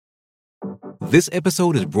This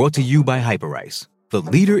episode is brought to you by Hyperice, the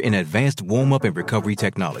leader in advanced warm-up and recovery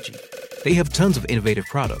technology. They have tons of innovative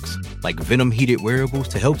products, like Venom-heated wearables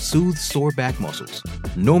to help soothe sore back muscles,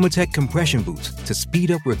 Normatec compression boots to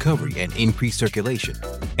speed up recovery and increase circulation,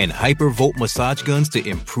 and Hypervolt massage guns to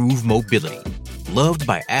improve mobility. Loved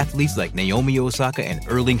by athletes like Naomi Osaka and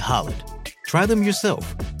Erling Haaland. Try them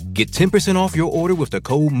yourself. Get 10% off your order with the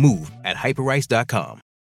code MOVE at hyperice.com.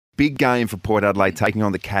 Big game for Port Adelaide, taking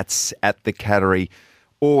on the Cats at the Cattery.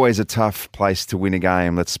 Always a tough place to win a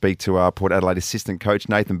game. Let's speak to our Port Adelaide assistant coach,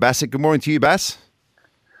 Nathan Bassett. Good morning to you, Bass.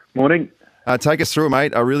 Morning. Take us through it,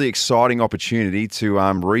 mate. A really exciting opportunity to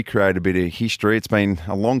recreate a bit of history. It's been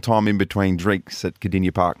a long time in between drinks at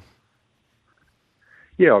Cardinia Park.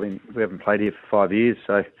 Yeah, I mean, we haven't played here for 5 years,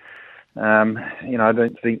 so, I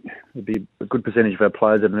don't think it'd be a good percentage of our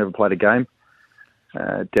players that have never played a game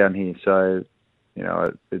down here. So,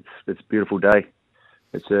 it's a beautiful day.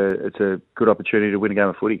 It's a good opportunity to win a game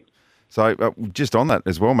of footy. So, just on that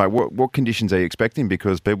as well, mate, what conditions are you expecting?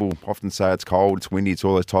 Because people often say it's cold, it's windy, it's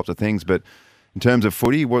all those types of things. But in terms of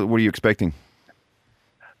footy, what are you expecting?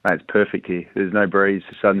 Mate, it's perfect here. There's no breeze,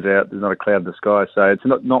 the sun's out, there's not a cloud in the sky. So it's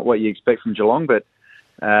not what you expect from Geelong, but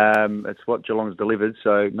it's what Geelong's delivered,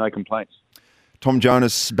 so no complaints. Tom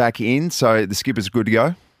Jonas back in, so the skipper's good to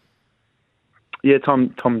go? Yeah,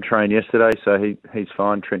 Tom trained yesterday, so he's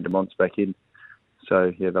fine. Trent Dumont's back in.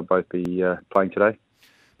 So, yeah, they'll both be playing today.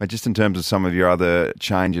 But just in terms of some of your other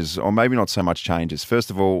changes, or maybe not so much changes, first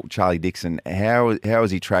of all, Charlie Dixon, how is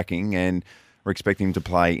he tracking? And we're expecting him to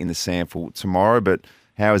play in the SANFL tomorrow, but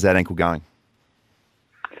how is that ankle going?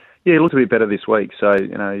 Yeah, he looked a bit better this week, so,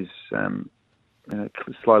 he's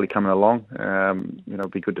slowly coming along. It'll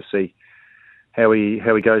be good to see how he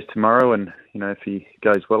goes tomorrow, and if he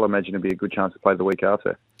goes well, I imagine it'll be a good chance to play the week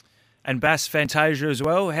after. And Bass Fantasia as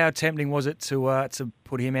well. How tempting was it to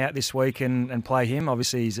put him out this week and play him?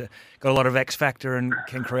 Obviously, he's got a lot of X factor and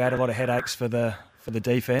can create a lot of headaches for the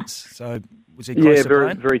defence. So was he close to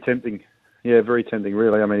playing? Very tempting. Yeah, very tempting.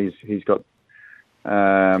 Really, I mean, he's got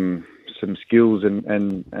some skills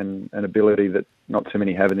and ability that not too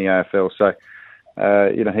many have in the AFL. So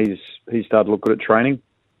he's started to look good at training.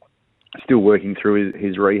 Still working through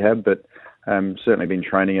his rehab, but certainly been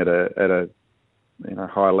training at a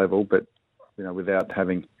high level, but without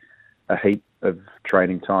having a heap of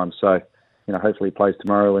training time. So hopefully he plays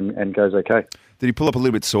tomorrow and goes okay. Did he pull up a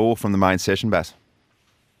little bit sore from the main session, Bass?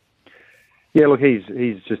 Yeah, look, he's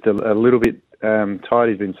just a little bit tired.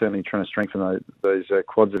 He's been certainly trying to strengthen those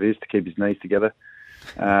quads of his to keep his knees together,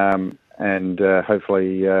 and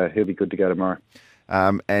hopefully he'll be good to go tomorrow.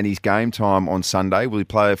 And his game time on Sunday, will he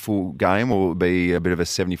play a full game or will it be a bit of a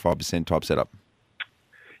 75% type setup?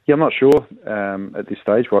 Yeah, I'm not sure at this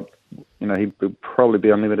stage. He will probably be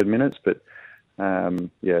on limited minutes, but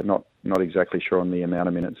not exactly sure on the amount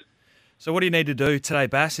of minutes. So what do you need to do today,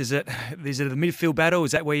 Bass? Is it a midfield battle?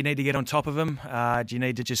 Is that where you need to get on top of them? Do you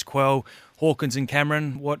need to just quell Hawkins and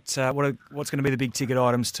Cameron? What's going to be the big ticket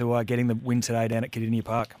items to getting the win today down at Cardinia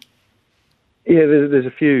Park? Yeah, there's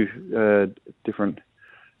a few different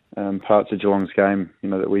parts of Geelong's game,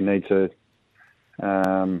 that we need to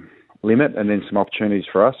limit, and then some opportunities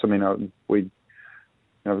for us. I mean, we've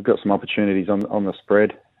got some opportunities on the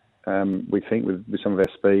spread. We think with some of our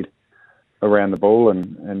speed around the ball,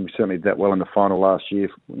 and we certainly did that well in the final last year.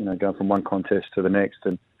 Going from one contest to the next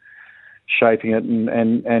and shaping it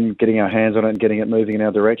and getting our hands on it and getting it moving in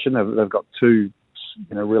our direction. They've got two,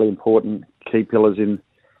 really important key pillars in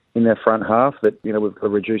their front half that we've got to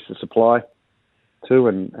reduce the supply to,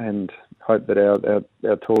 and hope that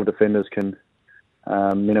our tall defenders can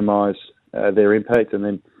minimise their impact, and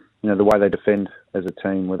then the way they defend as a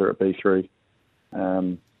team, whether it be through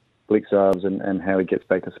Blixarves and how he gets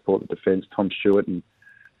back to support the defence, Tom Stewart and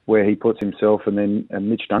where he puts himself, and then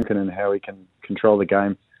Mitch Duncan and how he can control the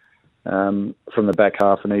game from the back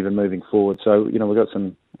half and even moving forward. So we've got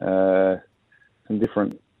some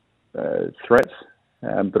different threats,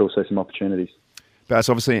 but also some opportunities. Bass,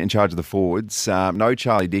 obviously in charge of the forwards. No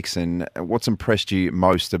Charlie Dixon. What's impressed you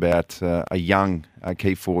most about a young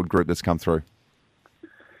key forward group that's come through?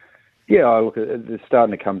 Yeah, look, it's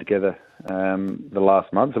starting to come together the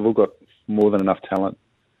last month. They've all got more than enough talent,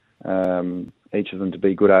 each of them to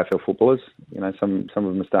be good AFL footballers. Some of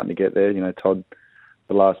them are starting to get there. Todd,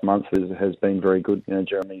 the last month has been very good.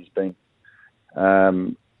 Jeremy's been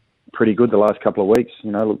pretty good the last couple of weeks.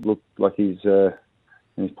 Look like he's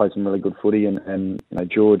played some really good footy, and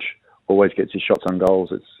George always gets his shots on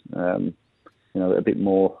goals. It's a bit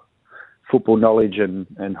more football knowledge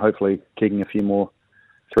and hopefully kicking a few more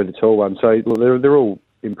through the tall one. So look, they're all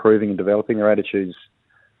improving and developing. Their attitudes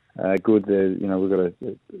good. We've got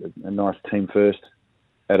a nice team first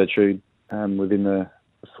attitude within the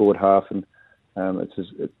forward half, and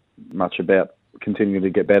it's much about continuing to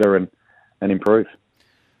get better and improve.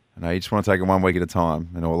 I know you just want to take it 1 week at a time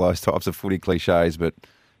and all those types of footy cliches, but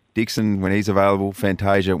Dixon, when he's available,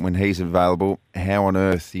 Fantasia, when he's available, how on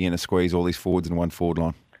earth are you going to squeeze all these forwards in one forward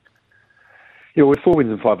line? Yeah, we're 4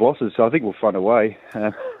 wins and 5 losses, so I think we'll find a way.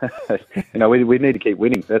 We need to keep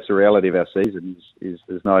winning. That's the reality of our season. Is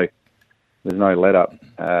there's no let up,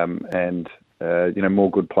 and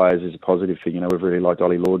more good players is a positive thing. We've really liked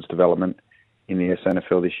Ollie Lord's development in the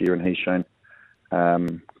SNFL this year, and he's shown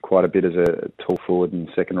quite a bit as a tall forward and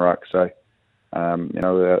second ruck. So,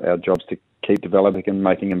 our job's to keep developing and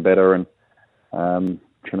making them better, and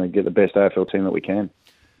trying to get the best AFL team that we can.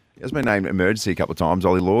 He has been named emergency a couple of times,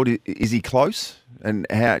 Ollie Lord. Is he close? And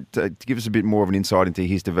how to give us a bit more of an insight into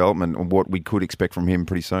his development and what we could expect from him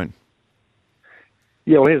pretty soon?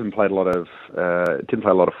 Yeah, well, he hasn't played didn't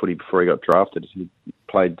play a lot of footy before he got drafted. He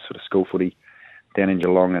played sort of school footy down in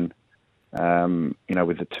Geelong, and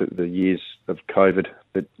with the years of COVID,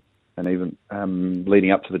 and even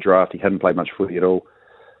leading up to the draft, he hadn't played much footy at all.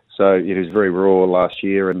 So he was very raw last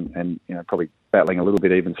year, and probably battling a little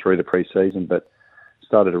bit even through the pre-season, but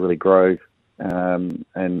started to really grow,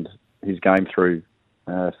 and his game through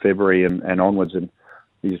February and onwards. And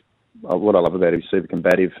what I love about him, he's super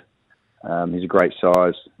combative. He's a great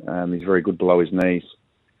size. He's very good below his knees,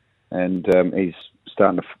 and he's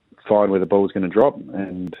starting to find where the ball's going to drop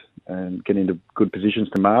and get into good positions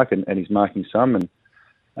to mark, and he's marking some. And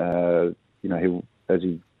he'll, as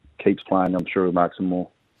he keeps playing, I'm sure he'll mark some more.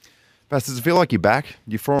 Bass, does it feel like you're back?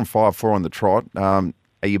 You're 4 on 5, 4 on the trot.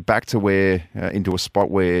 Are you back to into a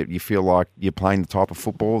spot where you feel like you're playing the type of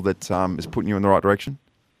football that is putting you in the right direction?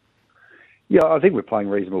 Yeah, I think we're playing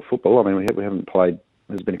reasonable football. I mean, we haven't played.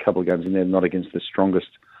 There's been a couple of games in there, not against the strongest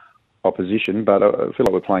opposition, but I feel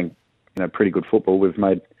like we're playing, pretty good football. We've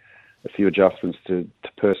made a few adjustments to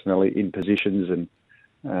personnel in positions, and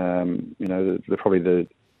probably the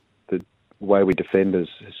way we defend has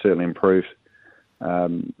certainly improved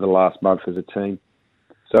the last month as a team.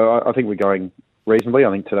 So I think we're going reasonably.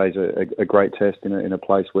 I think today's a great test in a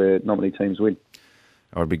place where not many teams win.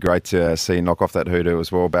 It would be great to see you knock off that hoodoo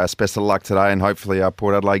as well, Bass. Best of luck today, and hopefully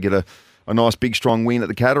Port Adelaide get a nice big strong win at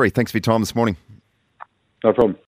the Cattery. Thanks for your time this morning. No problem.